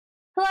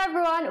Hello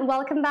everyone,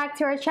 welcome back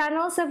to our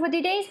channel. So for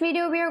today's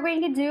video, we are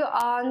going to do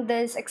on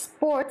this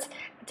export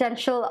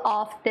potential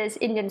of this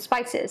Indian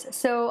spices.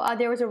 So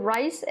there was a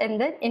rise in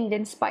the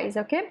Indian spice.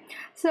 Okay,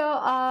 so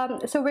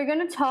we're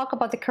going to talk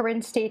about the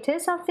current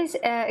status of this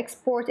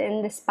export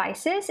in the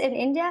spices in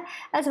India,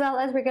 as well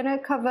as we're going to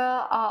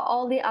cover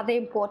all the other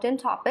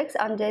important topics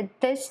under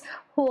this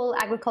whole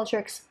agriculture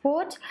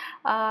export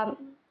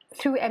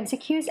through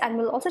MCQs, and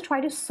we'll also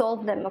try to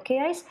solve them. Okay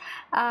guys,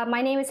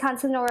 my name is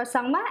Hansa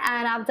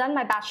and I've done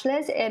my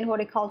bachelor's in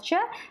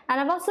horticulture,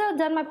 and I've also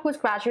done my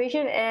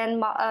post-graduation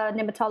in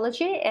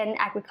nematology in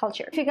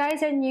agriculture. If you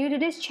guys are new to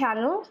this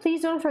channel,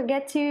 please don't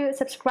forget to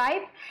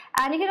subscribe,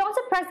 and you can also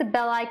press the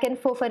bell icon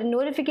for further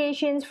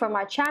notifications from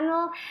our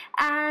channel.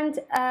 And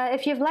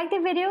if you've liked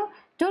the video,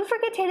 don't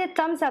forget to hit the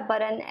thumbs up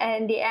button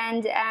in the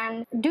end,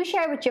 and do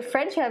share with your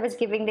friends who is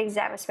giving the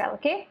exam as well.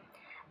 Okay,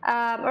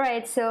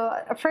 alright, so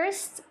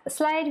first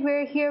slide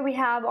we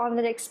have on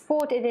the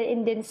export in the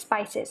Indian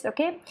spices.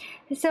 Okay,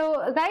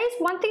 so guys,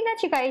 one thing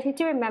that you guys need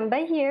to remember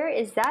here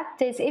is that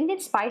this Indian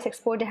spice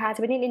export has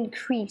been an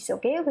increase.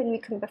 Okay, when we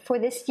compare for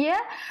this year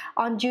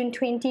on June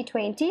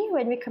 2020,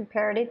 when we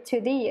compared it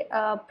to the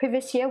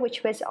previous year,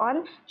 which was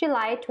on June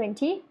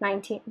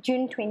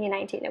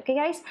 2019. Okay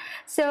guys,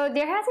 so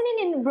there has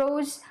been an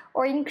rose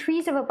or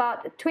increase of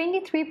about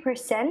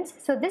 23%.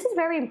 So this is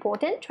very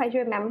important. Try to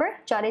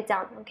remember, jot it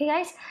down. Okay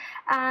guys,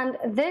 and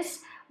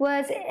this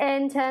was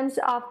in terms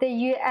of the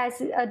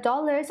US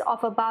dollars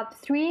of about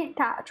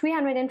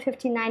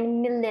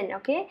 359 million.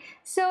 Okay,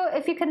 so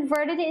if you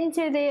convert it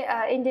into the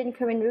Indian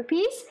current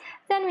rupees,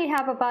 then we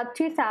have about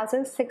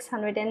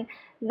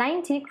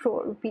 2,690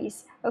 crore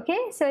rupees.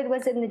 Okay, so it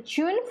was in the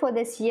June for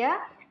this year,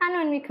 and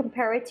when we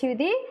compare it to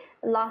the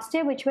last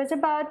year, which was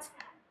about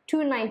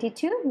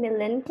 $292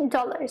 million,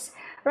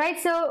 right?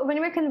 So when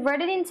we're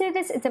converted into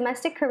this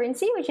domestic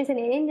currency, which is an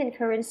Indian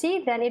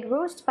currency, then it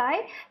rose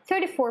by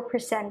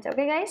 34%.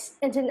 Okay guys,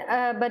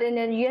 but in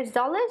the US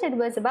dollars it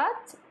was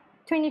about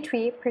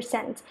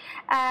 23%.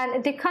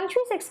 And the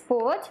country's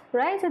export,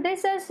 right, so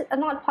this is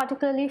not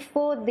particularly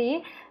for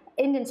the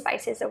Indian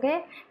spices.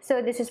 Okay,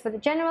 so this is for the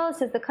general.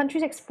 So the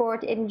country's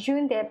export in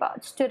June, they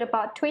stood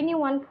about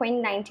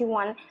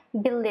 21.91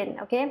 billion.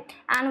 Okay,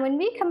 and when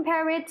we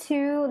compare it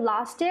to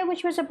last year,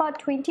 which was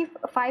about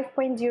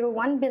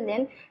 25.01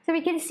 billion, so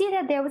we can see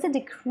that there was a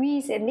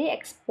decrease in the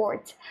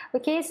export.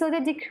 Okay, so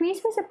the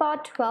decrease was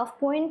about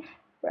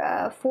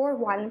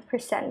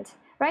 12.41%.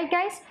 Right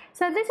guys,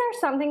 so these are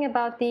something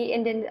about the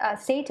Indian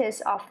status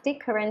of the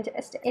current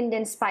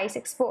Indian spice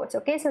exports.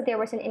 Okay, so there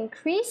was an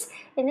increase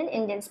in the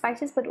Indian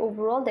spices, but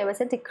overall there was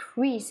a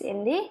decrease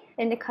in the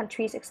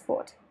country's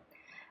export.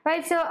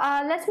 Right, so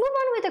let's move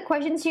on with the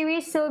question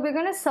series. So we're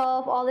going to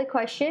solve all the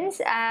questions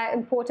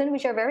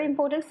which are very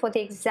important for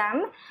the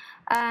exam,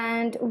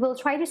 and we'll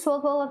try to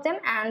solve all of them,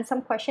 and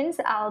some questions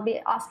I'll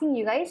be asking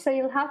you guys, so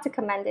you'll have to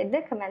comment in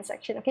the comment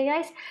section. Okay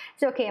guys,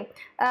 so okay,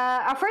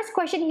 our first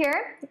question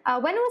here,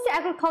 when was the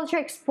agriculture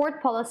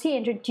export policy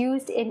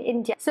introduced in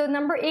India? So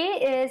number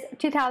A is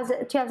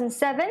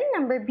 2007,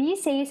 number B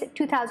says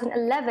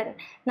 2011,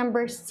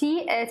 number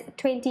C is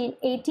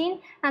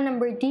 2018, and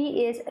number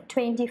D is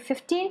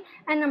 2015,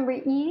 and number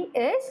E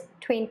is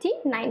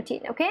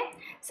 2019. Okay,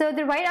 so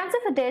the right answer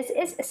for this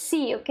is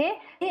C. Okay,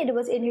 it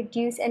was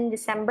introduced in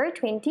December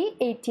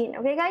 2018.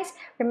 Okay guys,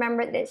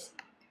 remember this.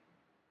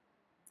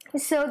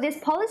 So this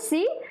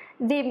policy,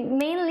 the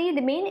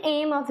main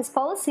aim of this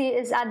policy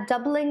is at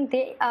doubling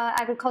the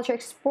agriculture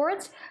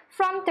exports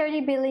from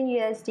 30 billion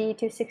USD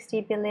to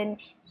 60 billion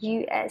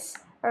US.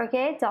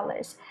 Okay,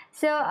 dollars.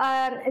 So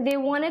they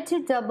wanted to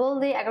double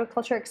the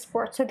agriculture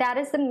export, so that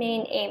is the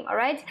main aim. All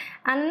right,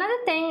 and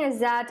another thing is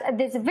that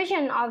this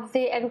vision of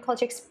the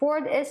agriculture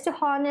export is to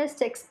harness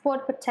the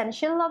export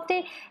potential of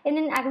the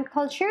Indian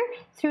agriculture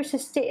through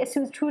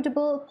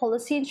suitable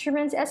policy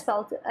instruments, as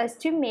well as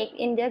to make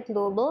India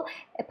global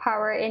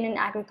power in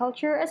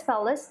agriculture, as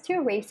well as to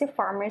raise the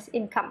farmers'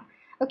 income.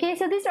 Okay,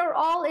 so these are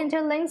all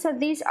interlinked. So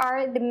these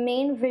are the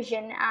main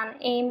vision and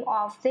aim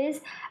of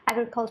this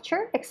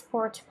agriculture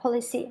export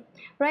policy,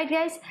 right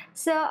guys?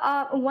 So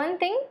one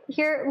thing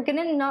here, we're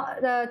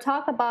gonna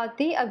talk about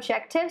the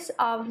objectives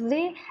of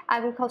the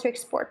agriculture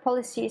export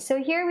policy. So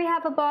here we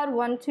have about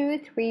 1, 2,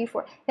 3,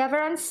 4. We have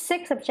around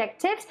 6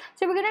 objectives.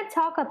 So we're gonna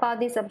talk about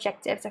these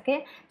objectives.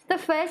 Okay, so the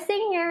first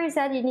thing here is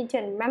that you need to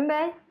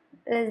remember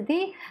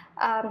the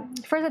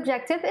first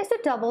objective is to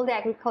double the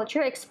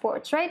agriculture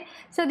exports, right?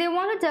 So they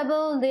want to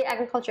double the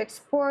agriculture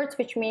exports,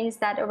 which means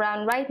that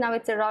around right now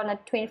it's around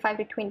at 25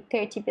 to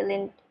 30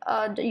 billion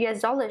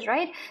US dollars,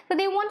 right? So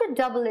they want to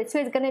double it, so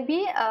it's going to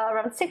be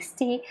around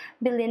 60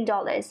 billion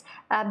dollars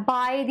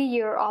by the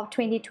year of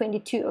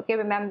 2022. Okay,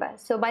 remember,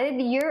 so by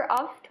the year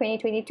of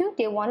 2022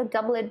 they want to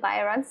double it by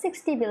around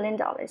 60 billion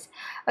dollars.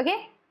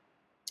 Okay,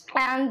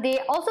 and they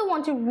also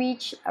want to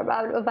reach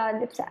about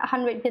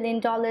 $100 billion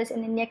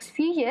in the next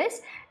few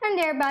years, and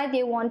thereby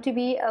they want to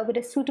be with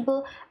a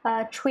suitable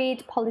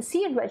trade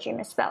policy regime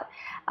as well.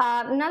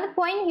 Another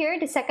point here,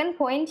 the second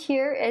point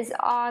here, is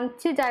on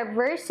to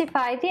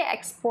diversify the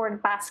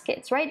export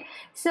baskets, right?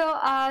 So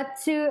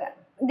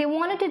they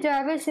wanted to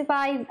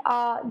diversify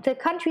the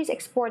country's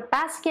export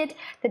basket,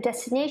 the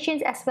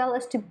destinations, as well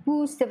as to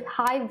boost the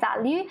high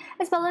value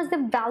as well as the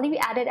value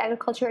added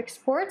agriculture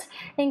exports,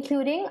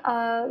 including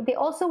they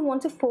also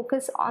want to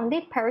focus on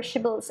the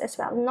perishables as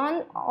well,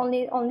 not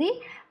only on the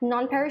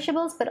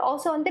non-perishables but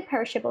also on the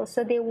perishables.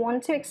 So they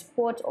want to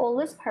export all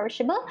those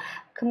perishable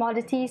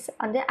commodities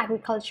under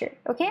agriculture.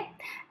 Okay,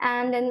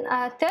 and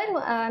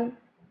then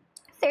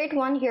third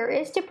one here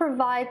is to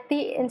provide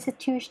the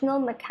institutional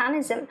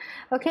mechanism.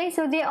 Okay,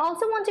 so they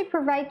also want to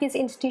provide this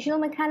institutional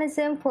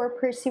mechanism for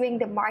pursuing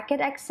the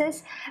market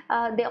access.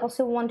 They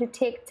also want to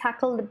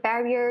tackle the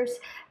barriers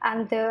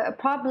and the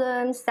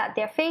problems that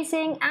they're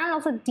facing, and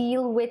also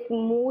deal with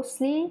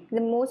mostly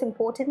the most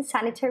important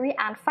sanitary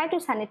and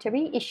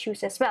phytosanitary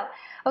issues as well.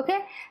 Okay,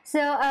 so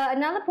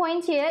another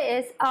point here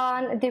is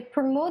on they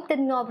promote the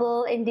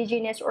novel,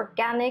 indigenous,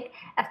 organic,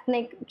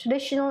 ethnic,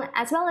 traditional,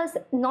 as well as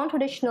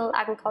non-traditional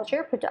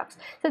agriculture products.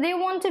 So they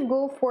want to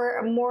go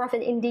for more of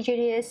an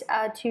indigenous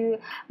to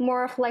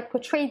more of like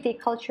portray the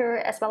culture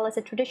as well as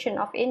the tradition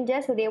of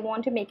India. So they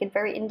want to make it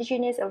very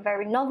indigenous, a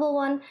very novel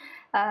one,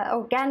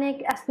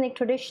 organic, ethnic,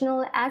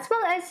 traditional, as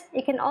well as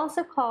you can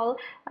also call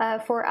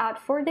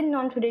for the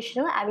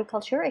non-traditional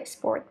agriculture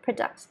export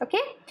products.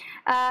 Okay,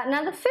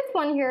 now the fifth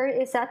one here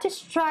is that to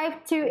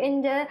strive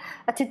to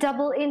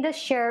double India's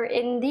share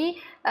in the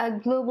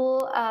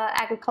global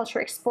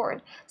agriculture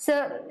export.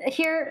 So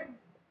here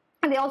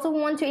they also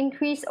want to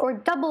increase or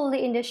double the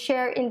India's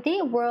share in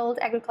the world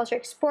agriculture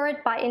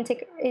export by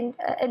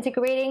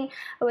integrating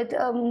with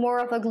more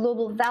of a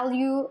global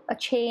value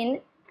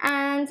chain.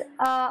 And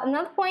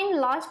another point,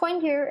 last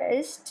point here,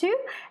 is to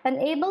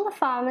enable the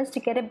farmers to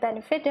get a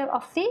benefit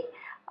of the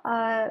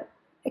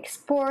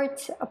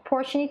export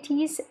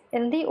opportunities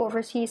in the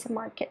overseas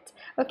market.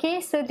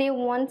 Okay, so they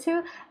want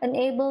to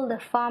enable the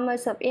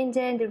farmers of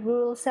India in the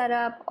rural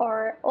setup,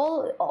 or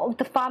all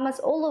the farmers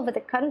all over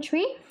the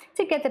country,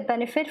 to get the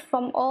benefit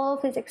from all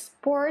of these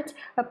export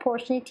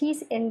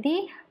opportunities in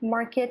the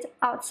market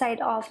outside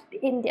of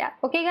India.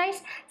 Okay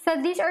guys, so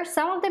these are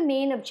some of the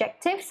main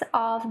objectives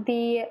of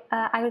the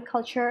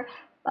agriculture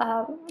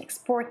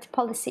export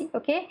policy.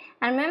 Okay,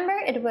 and remember,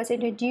 it was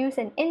introduced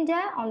in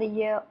India on the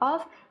year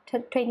of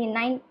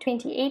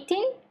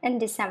 2018 in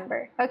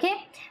December.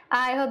 Okay,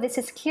 I hope this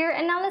is clear,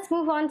 and now let's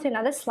move on to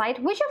another slide.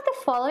 Which of the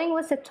following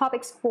was the top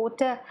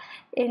exporter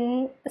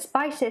in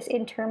spices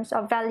in terms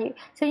of value?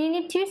 So you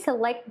need to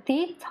select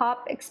the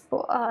top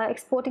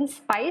exporting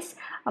spice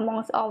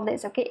amongst all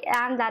this. Okay,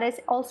 and that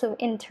is also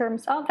in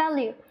terms of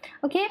value.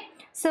 Okay,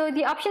 so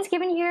the options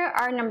given here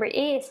are: number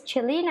A is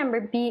chili, number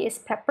B is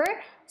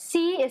pepper,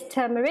 C is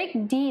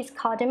turmeric, D is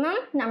cardamom,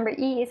 number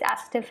E is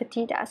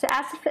asafoetida. So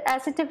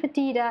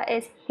asafoetida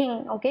is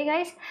hing. Okay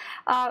guys,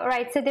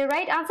 right, so the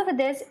right answer for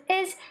this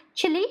is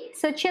chili.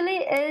 So chili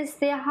is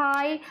the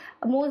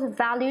most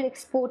valued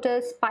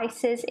exporter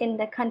spices in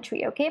the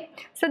country. Okay,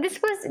 so this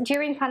was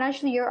during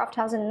financial year of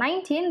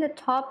 2019. The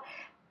top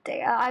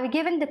I've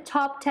given the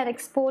top 10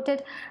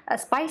 exported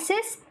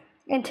spices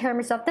in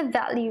terms of the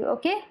value.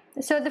 Okay,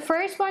 so the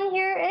first one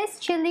here is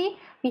chili.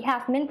 We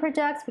have mint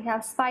products, we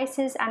have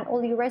spices and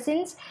oleoresins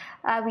resins.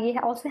 We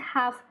also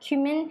have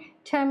cumin,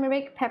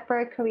 turmeric,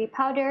 pepper, curry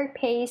powder,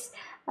 paste,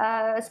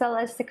 as well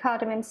as the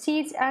cardamom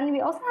seeds, and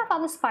we also have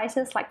other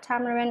spices like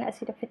tamarind,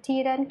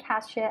 asafoetida, and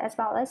cassia, as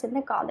well as in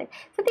the garlic.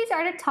 So these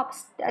are the top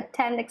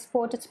 10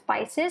 exported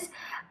spices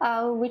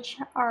which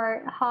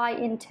are high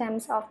in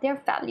terms of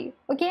their value.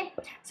 Okay,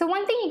 so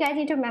one thing you guys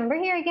need to remember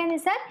here again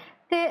is that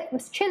the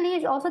chili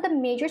is also the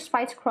major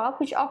spice crop,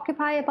 which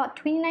occupy about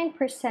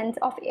 29%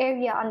 of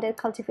area under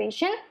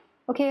cultivation.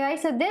 Okay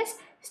guys, so this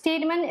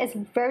statement is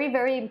very,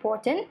 very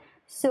important.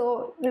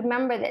 So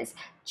remember this.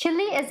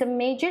 Chili is a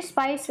major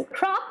spice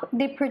crop.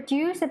 They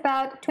produce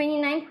about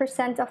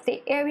 29% of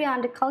the area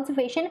under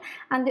cultivation,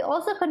 and they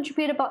also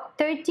contribute about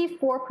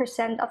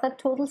 34% of the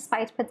total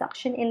spice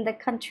production in the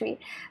country.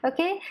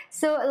 Okay,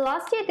 so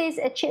last year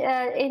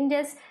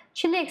India's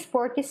chili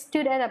export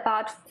stood at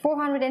about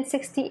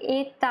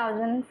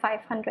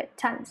 468,500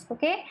 tons.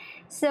 Okay,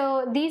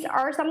 so these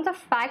are some of the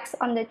facts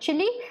on the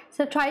chili.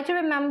 So try to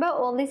remember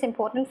all these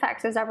important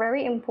facts. These are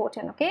very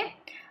important. Okay.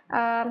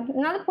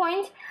 Another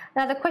point,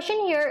 now the question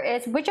here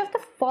is: which of the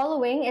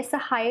following is the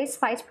highest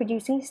spice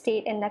producing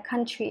state in the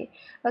country?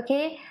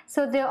 Okay,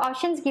 so the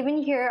options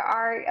given here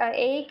are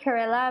A,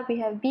 Kerala, we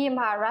have B,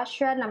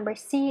 Maharashtra, number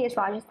C is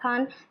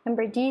Rajasthan,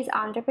 number D is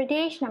Andhra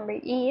Pradesh, number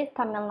E is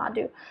Tamil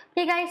Nadu.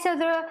 Okay guys, so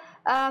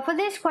for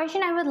this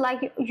question I would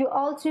like you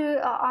all to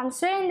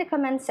answer in the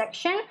comment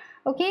section.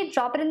 Okay,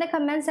 drop it in the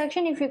comment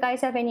section if you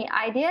guys have any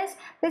ideas.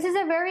 This is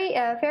a very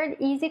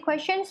easy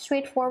question,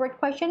 straightforward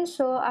question,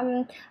 so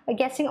I'm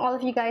guessing all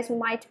of you guys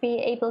might be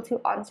able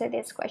to answer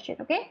this question.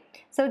 Okay,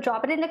 so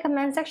drop it in the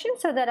comment section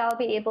so that I'll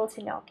be able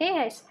to know. Okay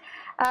guys,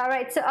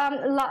 alright, so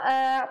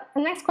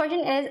next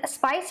question is: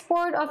 Spice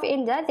Board of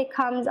India, they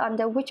comes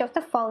under which of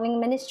the following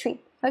ministry?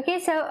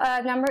 Okay, so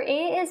number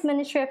A is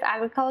Ministry of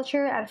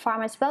Agriculture and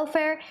Farmers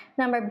Welfare.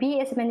 Number B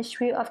is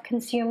Ministry of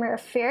Consumer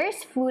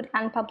Affairs, Food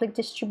and Public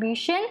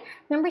Distribution.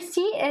 Number C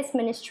is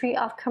Ministry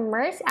of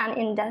Commerce and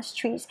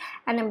Industries.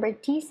 And number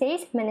D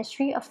says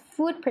Ministry of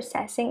Food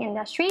Processing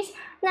Industries.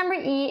 Number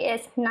E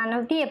is none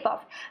of the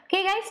above.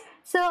 Okay, guys,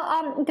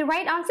 so the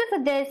right answer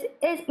for this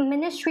is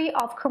Ministry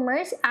of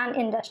Commerce and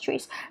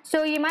Industries.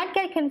 So you might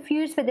get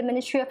confused with the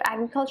Ministry of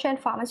Agriculture and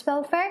Farmers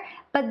Welfare,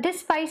 but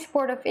this Spice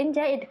Board of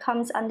India, it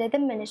comes under the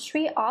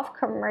Ministry of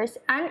Commerce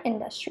and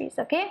Industries.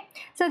 Okay,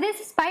 so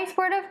this Spice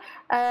Board of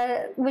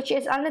which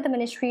is under the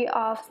Ministry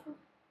of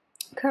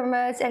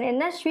Commerce and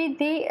Industry,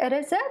 it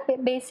is a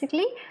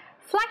basically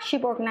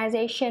flagship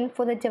organization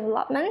for the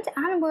development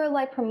and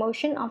worldwide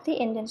promotion of the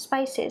Indian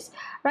spices,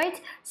 right?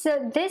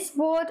 So this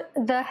board,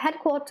 the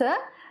headquarter,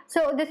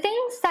 so the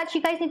things that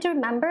you guys need to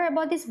remember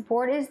about this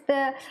board is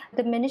the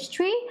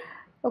ministry,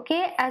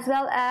 okay, as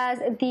well as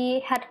the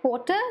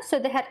headquarter. So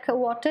the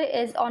headquarter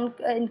is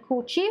in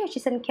Kochi, which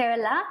is in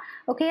Kerala,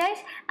 okay,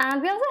 guys.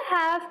 And we also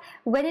have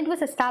when it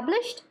was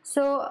established.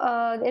 So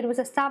it was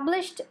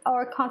established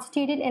or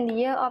constituted in the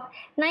year of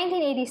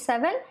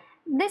 1987.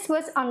 This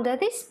was under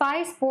the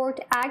Spice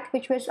Board Act,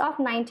 which was of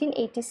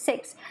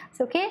 1986.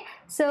 So, okay,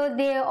 so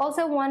they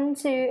also want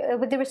to,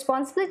 with the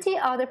responsibility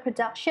of the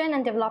production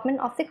and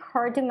development of the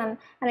cardamom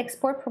and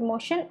export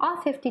promotion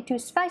of 52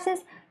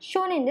 spices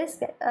shown in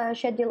this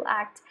schedule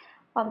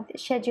of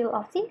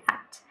the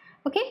act.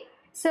 Okay,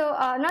 so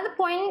another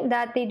point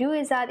that they do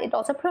is that it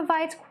also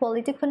provides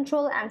quality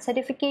control and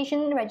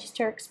certification,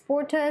 register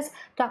exporters,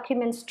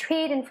 documents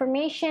trade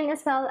information,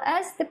 as well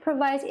as it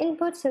provides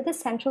inputs to the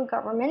central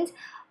government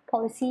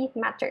policy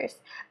matters.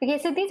 Okay,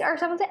 so these are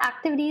some of the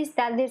activities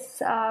that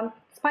this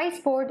Spice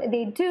Board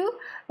they do.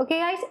 Okay,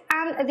 guys,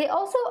 and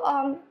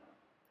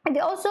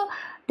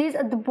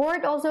the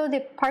board also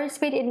they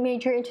participate in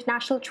major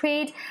international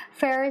trade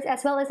fairs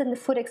as well as in the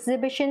food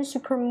exhibitions to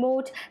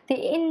promote the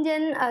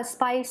Indian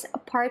spice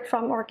apart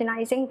from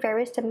organizing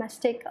various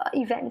domestic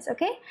events.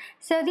 Okay,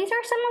 so these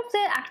are some of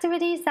the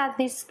activities that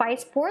this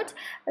Spice Board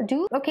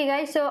do. Okay,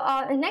 guys, so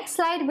next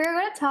slide we're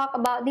going to talk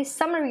about the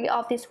summary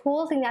of this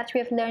whole thing that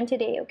we have learned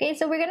today. Okay,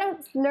 so we're going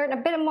to learn a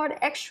bit more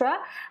extra,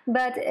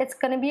 but it's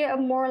going to be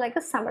more like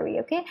a summary.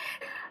 Okay,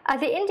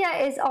 the India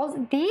is also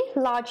the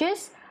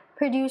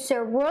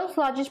world's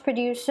largest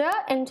producer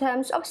in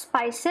terms of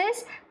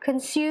spices,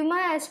 consumer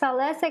as well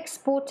as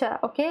exporter.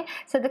 Okay,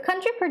 so the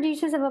country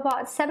produces of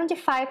about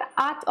 75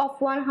 out of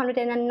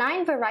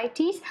 109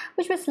 varieties,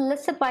 which was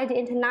listed by the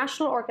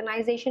International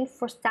Organization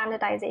for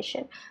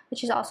Standardization,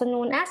 which is also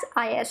known as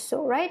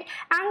ISO, right?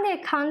 And they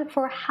account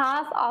for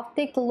half of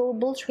the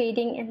global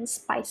trading in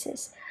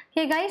spices.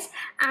 Okay, guys,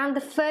 and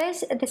the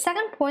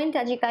second point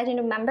that you guys need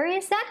to remember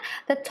is that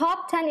the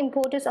top 10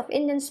 importers of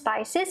Indian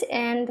spices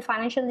in the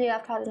financial year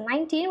of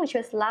 2019, which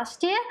was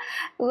last year,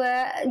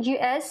 were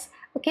US,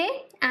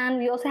 okay, and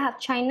we also have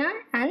China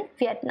and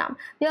Vietnam.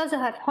 We also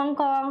have Hong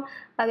Kong,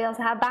 we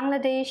also have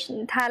Bangladesh,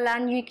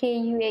 Thailand, UK,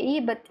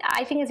 UAE, but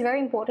I think it's very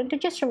important to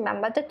just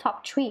remember the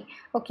top 3,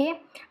 okay,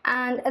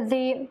 and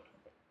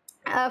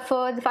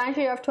for the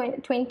financial year of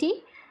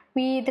 2020,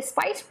 the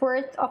spice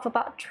worth of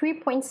about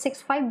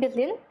 3.65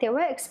 billion, they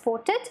were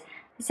exported.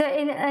 So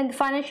in the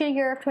financial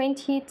year of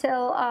 20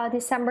 till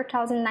December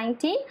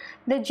 2019,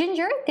 the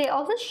ginger, they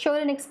also showed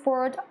an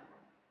export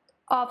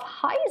of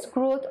highest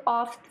growth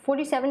of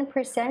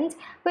 47%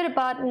 with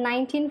about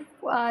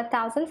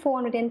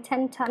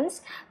 19,410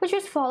 tons, which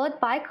was followed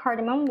by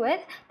cardamom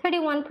with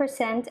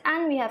 31%,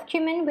 and we have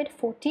cumin with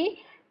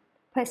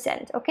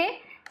 40%.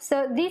 Okay,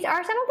 so these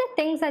are some of the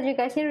things that you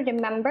guys need to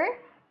remember.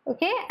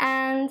 Okay,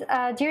 and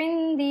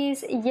during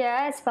these year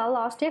as well,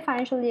 last year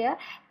financial year,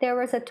 there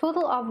was a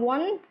total of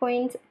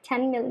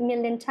 1.10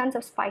 million tons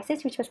of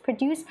spices which was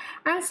produced,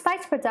 and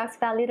spice products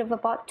valued of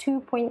about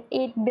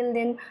 $2.8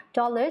 billion.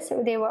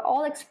 They were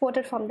all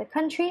exported from the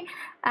country,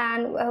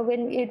 and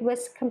when it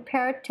was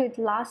compared to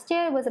last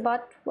year, it was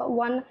about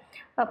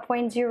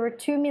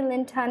 1.02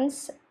 million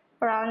tons,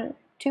 around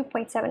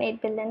 2.78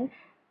 billion.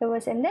 It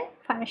was in the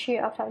financial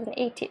year of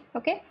 2018.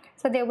 Okay,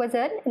 so there was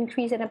an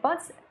increase in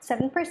about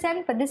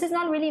 7%, but this is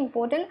not really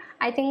important.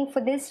 I think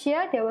for this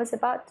year there was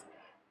about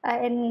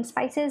in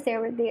spices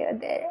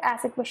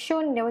as it was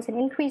shown, there was an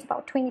increase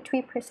about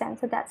 23%.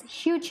 So that's a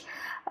huge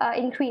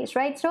increase,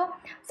 right? So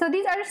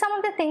these are some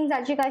of the things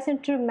that you guys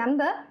need to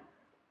remember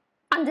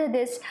under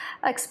this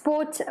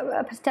export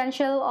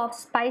potential of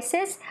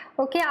spices.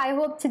 Okay, I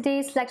hope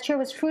today's lecture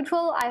was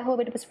fruitful. I hope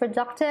it was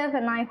productive,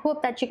 and I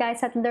hope that you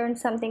guys had learned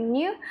something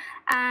new,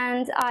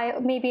 and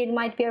maybe it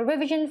might be a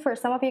revision for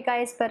some of you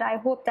guys, but I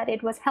hope that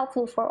it was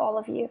helpful for all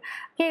of you.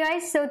 Okay,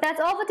 guys, so that's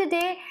all for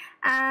today.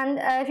 And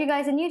if you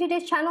guys are new to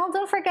this channel,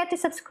 don't forget to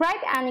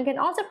subscribe, and you can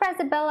also press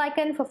the bell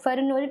icon for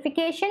further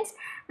notifications.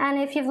 And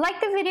if you've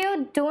liked the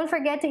video, don't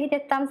forget to hit the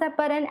thumbs up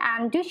button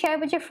and do share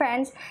with your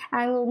friends,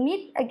 and we'll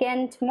meet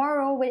again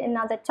tomorrow with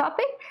another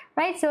topic,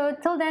 right? So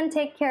till then,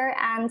 take care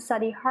and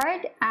study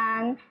hard,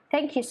 and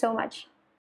thank you so much.